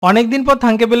অনেকদিন পর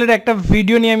থাঙ্কেবলের একটা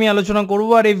ভিডিও নিয়ে আমি আলোচনা করব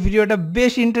আর এই ভিডিওটা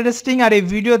বেশ ইন্টারেস্টিং আর এই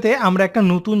ভিডিওতে আমরা একটা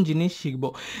নতুন জিনিস শিখব।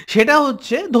 সেটা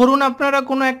হচ্ছে ধরুন আপনারা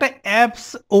কোনো একটা অ্যাপস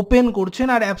ওপেন করছেন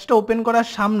আর অ্যাপসটা ওপেন করার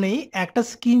সামনেই একটা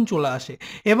স্ক্রিন চলে আসে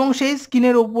এবং সেই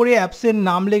স্ক্রিনের ওপরে অ্যাপসের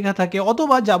নাম লেখা থাকে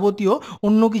অথবা যাবতীয়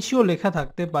অন্য কিছুও লেখা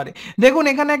থাকতে পারে। দেখুন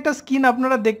এখানে একটা স্ক্রিন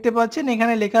আপনারা দেখতে পাচ্ছেন,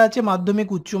 এখানে লেখা আছে মাধ্যমিক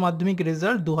উচ্চ মাধ্যমিক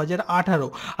রেজাল্ট 2018।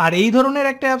 আর এই ধরনের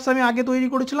একটা অ্যাপস আমি আগে তৈরি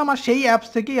করেছিলাম আর সেই অ্যাপস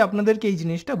থেকেই আপনাদেরকে এই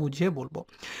জিনিসটা বুঝিয়ে বলবো।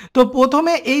 তো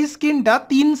প্রথমে এই স্ক্রিনটা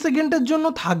 3 সেকেন্ডের জন্য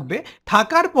থাকবে।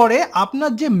 থাকার পরে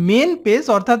আপনার যে মেন পেজ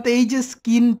অর্থাৎ এই যে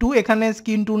স্ক্রিন 2, এখানে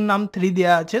স্ক্রিন 2 নাম 3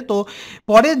 দেওয়া আছে, তো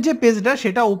পরের যে পেজটা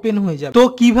সেটা ওপেন হয়ে যাবে। তো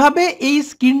কিভাবে এই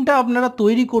স্ক্রিনটা আপনারা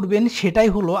তৈরি করবেন সেটাই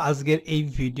হলো আজকের এই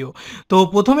ভিডিও। তো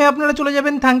প্রথমে আপনারা চলে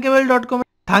যাবেন thunkable.com।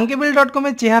 thunkable.com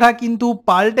এর চেহারা কিন্তু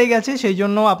পাল্টে গেছে, সেই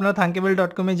জন্য আপনারা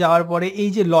thunkable.com এ যাওয়ার পরে এই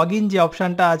যে লগ ইন যে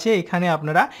অপশানটা আছে এখানে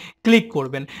আপনারা ক্লিক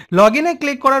করবেন। লগ ইনে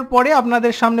ক্লিক করার পরে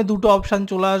আপনাদের সামনে দুটো অপশান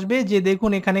চলে আসবে, যে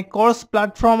দেখুন এখানে কোর্স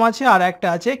প্ল্যাটফর্ম আছে আর একটা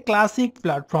আছে ক্লাসিক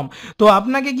প্ল্যাটফর্ম। তো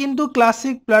আপনাকে কিন্তু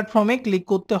ক্লাসিক প্ল্যাটফর্মে ক্লিক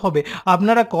করতে হবে।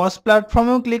 আপনারা কোর্স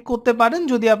প্ল্যাটফর্মেও ক্লিক করতে পারেন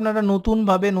যদি আপনারা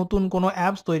নতুনভাবে নতুন কোনো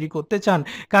অ্যাপস তৈরি করতে চান,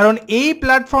 কারণ এই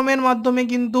প্ল্যাটফর্মের মাধ্যমে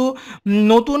কিন্তু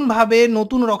নতুনভাবে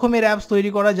নতুন রকমের অ্যাপস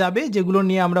তৈরি করা যাবে, যেগুলো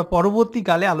নিয়ে আমরা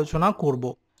পরবর্তীকালে আলোচনা করব।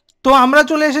 তো আমরা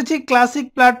চলে এসেছি ক্লাসিক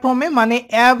প্ল্যাটফর্মে, মানে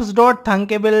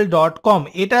apps.thunkable.com।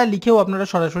 এটা লিখেও আপনারা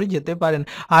সরাসরি যেতে পারেন।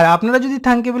 আর আপনারা যদি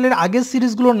থাঙ্কেবলের আগের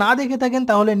সিরিজগুলো না দেখে থাকেন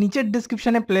তাহলে নিচের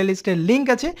ডিসক্রিপশনে প্লেলিস্টের লিঙ্ক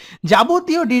আছে,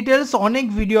 যাবতীয় ডিটেলস অনেক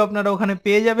ভিডিও আপনারা ওখানে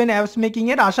পেয়ে যাবেন অ্যাপস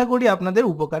মেকিংয়ের। আশা করি আপনাদের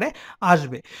উপকারে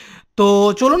আসবে। তো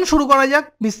চলুন শুরু করা যাক,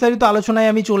 বিস্তারিত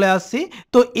আলোচনায় আমি চলে আসছি।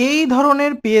 তো এই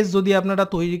ধরনের পেজ যদি আপনারা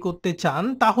তৈরি করতে চান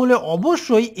তাহলে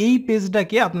অবশ্যই এই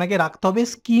পেজটাকে আপনাকে রাখতে হবে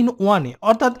স্ক্রিন 1-এ।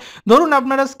 অর্থাৎ ধরুন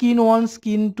আপনারা স্ক্রিন 1,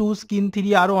 স্ক্রিন 2, স্ক্রিন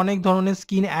 3 আরও অনেক ধরনের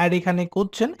স্ক্রিন অ্যাড এখানে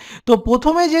করছেন। তো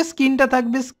প্রথমে যে স্ক্রিনটা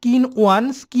থাকবে স্ক্রিন 1,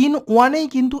 স্ক্রিন 1-এই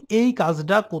কিন্তু এই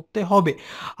কাজটা করতে হবে।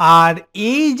 আর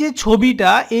এই যে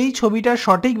ছবিটা, এই ছবিটা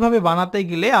সঠিকভাবে বানাতে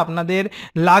গেলে আপনাদের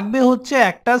লাগবে হচ্ছে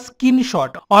একটা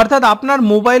স্ক্রিনশট। অর্থাৎ আপনার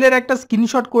মোবাইলের একটা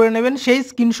স্ক্রিনশট করে নেবেন, সেই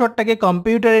স্ক্রিনশটটাকে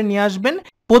কম্পিউটারে নিয়ে আসবেন।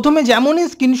 প্রথমে যেমনই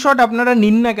স্ক্রিনশট আপনারা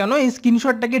নিন না কেন, এই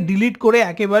স্ক্রিনশটটাকে ডিলিট করে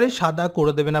একেবারে সাদা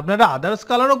করে দেবেন। আপনারা আদার্স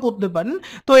কালারও করতে পারেন।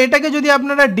 তো এটাকে যদি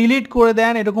আপনারা ডিলিট করে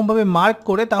দেন এরকমভাবে মার্ক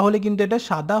করে, তাহলে কিন্তু এটা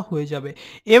সাদা হয়ে যাবে।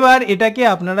 এবার এটাকে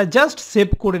আপনারা জাস্ট সেভ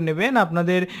করে নেবেন,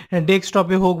 আপনাদের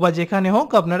ডেস্কটপে হোক বা যেখানে হোক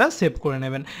আপনারা সেভ করে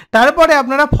নেবেন। তারপরে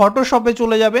আপনারা ফটোশপে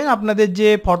চলে যাবেন। আপনাদের যে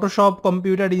ফটোশপ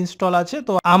কম্পিউটার ইনস্টল আছে,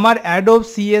 তো আমার অ্যাডোব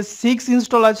CS6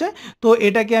 ইনস্টল আছে, তো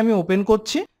এটাকে আমি ওপেন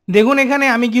করছি। দেখুন এখানে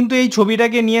আমি কিন্তু এই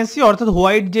ছবিটাকে নিয়ে এসেছি, অর্থাৎ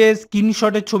হোয়াইট যে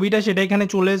স্ক্রিনশটের ছবিটা সেটা এখানে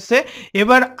চলে এসছে।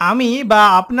 এবার আমি বা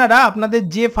আপনারা আপনাদের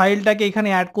যে ফাইলটাকে এখানে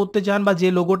অ্যাড করতে চান বা যে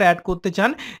লোগোটা অ্যাড করতে চান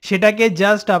সেটাকে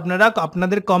জাস্ট আপনারা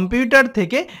আপনাদের কম্পিউটার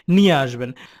থেকে নিয়ে আসবেন।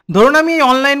 ধরুন আমি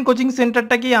অনলাইন কোচিং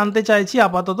সেন্টারটাকেই আনতে চাইছি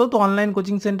আপাতত, তো অনলাইন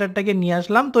কোচিং সেন্টারটাকে নিয়ে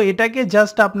আসলাম। তো এটাকে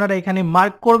জাস্ট আপনারা এখানে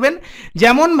মার্ক করবেন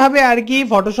যেমনভাবে আর কি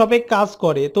ফটোশপে কাজ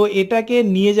করে। তো এটাকে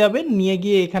নিয়ে যাবেন, নিয়ে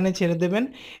গিয়ে এখানে ছেড়ে দেবেন।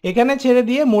 এখানে ছেড়ে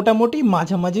দিয়ে মোটামুটি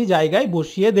মাঝামাঝি জায়গায়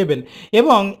বসিয়ে দেবেন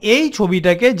এবং এই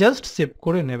ছবিটাকে জাস্ট সেভ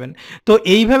করে নেবেন। তো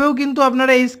এইভাবেও কিন্তু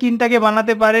আপনারা এই স্ক্রিনটাকে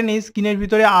বানাতে পারেন। এই স্ক্রিনের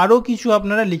ভিতরে আরও কিছু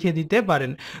আপনারা লিখে দিতে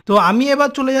পারেন। তো আমি এবার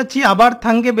চলে যাচ্ছি আবার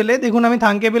থাঙ্কেবলে। দেখুন আমি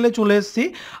থাঙ্কেবলে চলে এসেছি।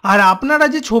 আর আপনারা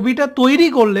যে ছবিটা তৈরি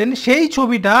করলেন সেই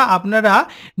ছবিটা আপনারা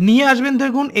নিয়ে আসবেন।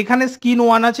 দেখুন এখানে স্ক্রিন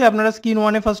 1 আছে, আপনারা স্ক্রিন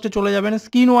 1-এ ফার্স্টে চলে যাবেন।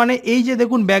 স্ক্রিন 1-এ এই যে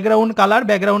দেখুন ব্যাকগ্রাউন্ড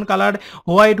কালার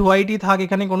হোয়াইটই থাক,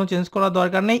 এখানে কোনো চেঞ্জ করার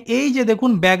দরকার নেই। এই যে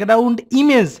দেখুন ব্যাকগ্রাউন্ড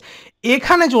ইমেজ,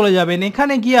 এখানে চলে যাবেন।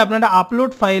 এখানে গিয়ে আপনারা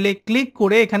আপলোড ফাইলে ক্লিক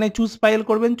করে এখানে চুজ ফাইল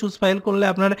করবেন। চুজ ফাইল করলে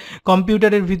আপনার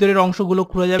কম্পিউটারের ভিতরের অংশগুলো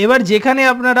খুলে যাবে। এবার যেখানে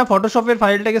আপনারা ফটোশপের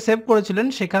ফাইলটাকে সেভ করেছিলেন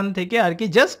সেখান থেকে আর কি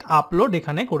জাস্ট আপলোড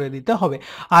এখানে করে দিতে হবে।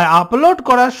 আর আপলোড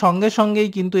করার সঙ্গে সঙ্গেই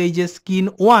কিন্তু এই যে স্ক্রিন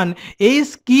 1, এই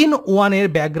স্ক্রিন 1-এর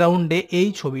ব্যাকগ্রাউন্ডে এই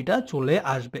ছবিটা চলে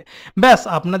আসবে। ব্যাস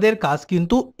আপনাদের কাজ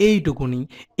কিন্তু এইটুকুনি।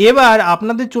 এবার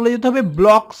আপনাদের চলে যেতে হবে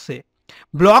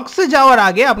ব্লগসে যাওয়ার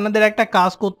আগে আপনাদের একটা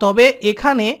কাজ করতে হবে।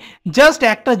 এখানে জাস্ট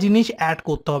একটা জিনিস অ্যাড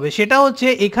করতে হবে, সেটা হচ্ছে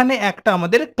এখানে একটা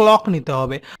আমাদের ক্লক নিতে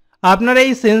হবে। আপনারা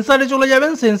এই সেন্সরে চলে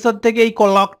যাবেন, সেন্সর থেকে এই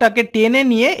ক্লকটাকে টেনে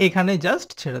নিয়ে এখানে জাস্ট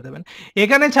ছেড়ে দেবেন।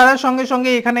 এখানে ছাড়ার সঙ্গে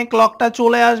সঙ্গে এখানে ক্লকটা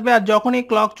চলে আসবে। আর যখন এই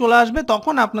ক্লক চলে আসবে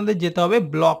তখন আপনাদের যেতে হবে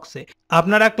ব্লকসে।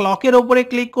 আপনারা ক্লকের ওপরে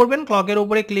ক্লিক করবেন। ক্লকের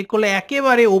ওপরে ক্লিক করলে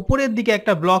একেবারে ওপরের দিকে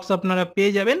একটা ব্লকস আপনারা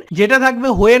পেয়ে যাবেন, যেটা থাকবে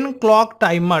হোয়েন ক্লক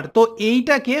টাইমার। তো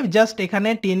এইটাকে জাস্ট এখানে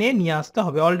টেনে নিয়ে আসতে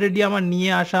হবে। অলরেডি আমার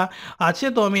নিয়ে আসা আছে,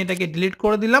 তো আমি এটাকে ডিলিট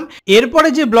করে দিলাম। এরপরে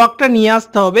যে ব্লকটা নিয়ে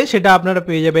আসতে হবে সেটা আপনারা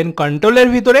পেয়ে যাবেন কন্ট্রোলের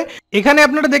ভিতরে। এখানে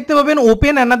আপনারা দেখতে দেখতে পাবেন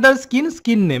ওপেন অ্যানাদার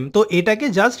স্কিন নেম, তো এটাকে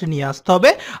জাস্ট নিয়ে আসতে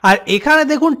হবে। আর এখানে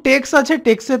দেখুন টেক্সট আছে,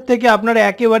 টেক্সটের থেকে আপনারা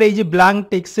একেবারে এই যে ব্ল্যাঙ্ক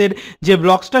টেক্সটের যে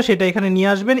ব্লকসটা সেটা এখানে নিয়ে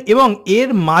আসবেন এবং এর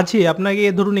মাঝে আপনাকে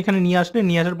ধরুন এখানে নিয়ে আসলেন,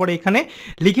 নিয়ে আসার পরে এখানে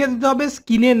লিখে দিতে হবে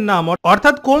স্কিনের নাম,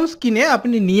 অর্থাৎ কোন স্কিনে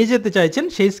আপনি নিয়ে যেতে চাইছেন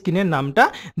সেই স্কিনের নামটা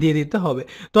দিয়ে দিতে হবে।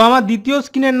 তো আমার দ্বিতীয়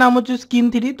স্কিনের নাম হচ্ছে স্কিন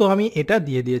 3, তো আমি এটা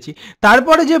দিয়ে দিয়েছি।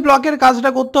 তারপরে যে ব্লকের কাজটা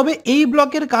করতে হবে, এই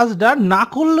ব্লকের কাজটা না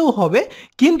করলেও হবে,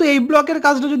 কিন্তু এই ব্লকের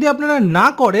কাজটা যদি আপনারা না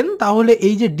করেন তাহলে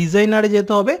এই যে ডিজাইনারে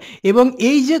যেতে হবে এবং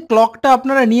এই যে ক্লকটা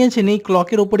আপনারা নিয়েছেন এই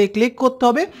ক্লকের উপরে ক্লিক করতে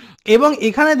হবে এবং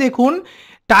এখানে দেখুন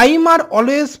টাইমার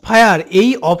অলওয়েজ ফায়ার এই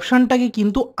অপশানটাকে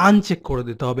কিন্তু আনচেক করে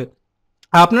দিতে হবে।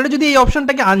 আপনারা যদি এই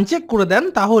অপশনটাকে আনচেক করে দেন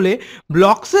তাহলে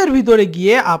ব্লকসের ভিতরে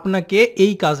গিয়ে আপনাকে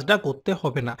এই কাজটা করতে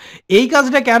হবে না। এই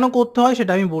কাজটা কেন করতে হয়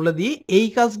সেটা আমি বলে দিই। এই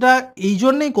কাজটা এই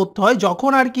জন্যই করতে হয়,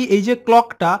 যখন আর কি এই যে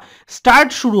ক্লকটা স্টার্ট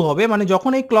শুরু হবে, মানে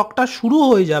যখন এই ক্লকটা শুরু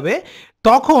হয়ে যাবে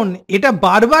তখন এটা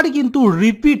বারবার কিন্তু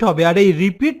রিপিট হবে, আর এই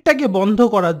রিপিটটাকে বন্ধ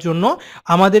করার জন্য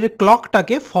আমাদের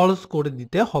ক্লকটাকে ফলস করে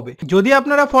দিতে হবে। যদি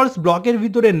আপনারা ফলস ব্লকের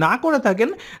ভিতরে না করে থাকেন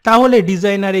তাহলে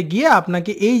ডিজাইনারে গিয়ে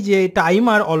আপনাকে এই যে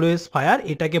টাইমার অলওয়েজ ফায়ার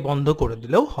এটাকে বন্ধ করে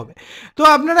দিলেও হবে। তো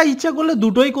আপনারা ইচ্ছা করলে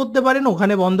দুটোই করতে পারেন,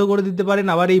 ওখানে বন্ধ করে দিতে পারেন,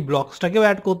 আবার এই ব্লকসটাকেও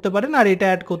অ্যাড করতে পারেন। আর এটা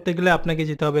অ্যাড করতে গেলে আপনাকে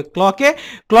যেতে হবে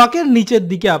ক্লকের নিচের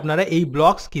দিকে আপনারা এই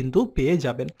ব্লকস কিন্তু পেয়ে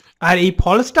যাবেন। আর এই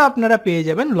ফলসটা আপনারা পেয়ে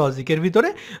যাবেন লজিকের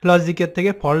ভিতরে, লজিকের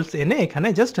থেকে ফলস এনে এখানে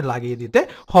জাস্ট লাগিয়ে দিতে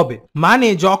হবে। মানে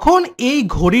যখন এই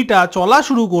ঘড়িটা চলা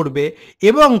শুরু করবে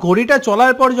এবং ঘড়িটা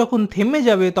চলার পর যখন থেমে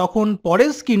যাবে তখন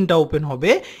পরের স্ক্রিনটা ওপেন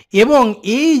হবে এবং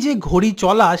এই যে ঘড়ি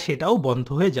চলা সেটাও বন্ধ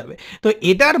হয়ে যাবে। তো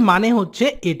এটার মানে হচ্ছে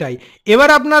এটাই। এবার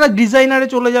আপনারা ডিজাইনারে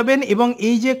চলে যাবেন এবং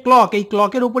এই যে ক্লক, এই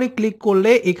ক্লকের উপরে ক্লিক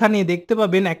করলে এখানে দেখতে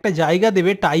পাবেন একটা জায়গা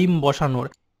দেবে টাইম বসানোর।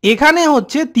 এখানে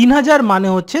হচ্ছে 3000 মানে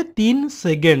হচ্ছে 3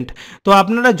 সেকেন্ড। তো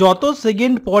আপনারা যত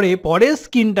সেকেন্ড পরে পরের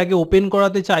স্ক্রিনটাকে ওপেন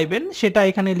করাতে চাইবেন সেটা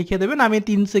এখানে লিখে দেবেন। আমি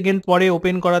 3 সেকেন্ড পরে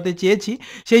ওপেন করাতে চেয়েছি,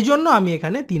 সেই জন্য আমি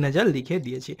এখানে 3000 লিখে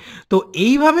দিয়েছি। তো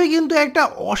এইভাবে কিন্তু একটা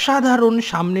অসাধারণ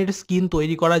সামনের স্ক্রিন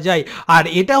তৈরি করা যায়। আর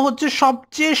এটা হচ্ছে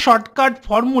সবচেয়ে শর্টকাট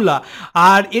ফর্মুলা,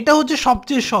 আর এটা হচ্ছে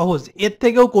সবচেয়ে সহজ। এর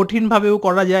থেকেও কঠিনভাবেও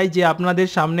করা যায়, যে আপনাদের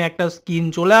সামনে একটা স্ক্রিন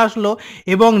চলে আসলো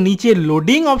এবং নিচে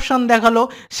লোডিং অপশান দেখালো,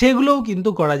 সেগুলোও কিন্তু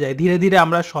করা যায়। ধীরে ধীরে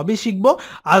আমরা সবই শিখব।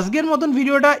 আজকের মতন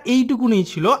ভিডিওটা এইটুকুনি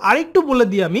ছিল। আরেকটু বলে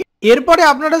দিই আমি, এরপরে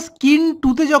আপনারা স্ক্রিন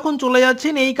 2তে যখন চলে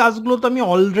যাচ্ছেন এই কাজগুলো তো আমি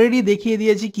অলরেডি দেখিয়ে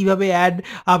দিয়েছি, কিভাবে অ্যাড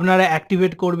আপনারা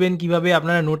অ্যাক্টিভেট করবেন, কিভাবে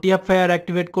আপনারা নোটিফায়ার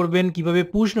অ্যাক্টিভেট করবেন, কিভাবে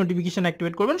পুশ নোটিফিকেশন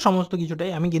অ্যাক্টিভেট করবেন, সমস্ত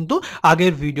কিছুটাই আমি কিন্তু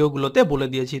আগের ভিডিওগুলোতে বলে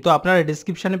দিয়েছি। তো আপনারা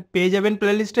ডেসক্রিপশনে পেয়ে যাবেন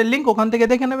প্লেলিস্টের লিঙ্ক, ওখান থেকে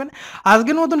দেখে নেবেন।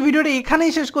 আজকের মতন ভিডিওটা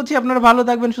এখানেই শেষ করছি। আপনারা ভালো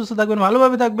থাকবেন, সুস্থ থাকবেন,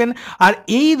 ভালোভাবে থাকবেন। আর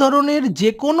এই ধরনের যে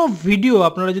কোনো ভিডিও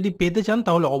আপনারা যদি পেতে চান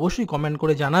তাহলে অবশ্যই কমেন্ট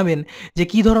করে জানাবেন যে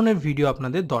কী ধরনের ভিডিও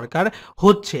আপনাদের দরকার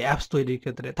হচ্ছে অ্যাপস তৈরির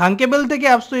ক্ষেত্রে। থাঙ্কেবল থেকে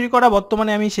অ্যাপস তৈরি করা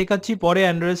বর্তমানে আমি শেখাচ্ছি, পরে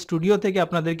অ্যান্ড্রয়েড স্টুডিও থেকে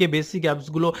আপনাদেরকে বেসিক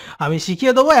অ্যাপসগুলো আমি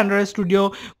শিখিয়ে দেবো। অ্যান্ড্রয়েড স্টুডিও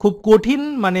খুব কঠিন,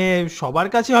 মানে সবার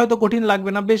কাছে হয়তো কঠিন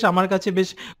লাগবে না, বেশ আমার কাছে বেশ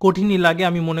কঠিনই লাগে।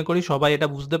 আমি মনে করি সবাই এটা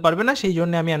বুঝতে পারবে না, সেই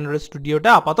জন্য আমি অ্যান্ড্রয়েড স্টুডিওটা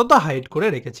আপাতত হাইড করে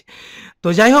রেখেছি। তো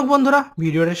যাই হোক বন্ধুরা,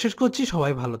 ভিডিওটা শেষ করছি।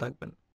 সবাই ভালো থাকবেন।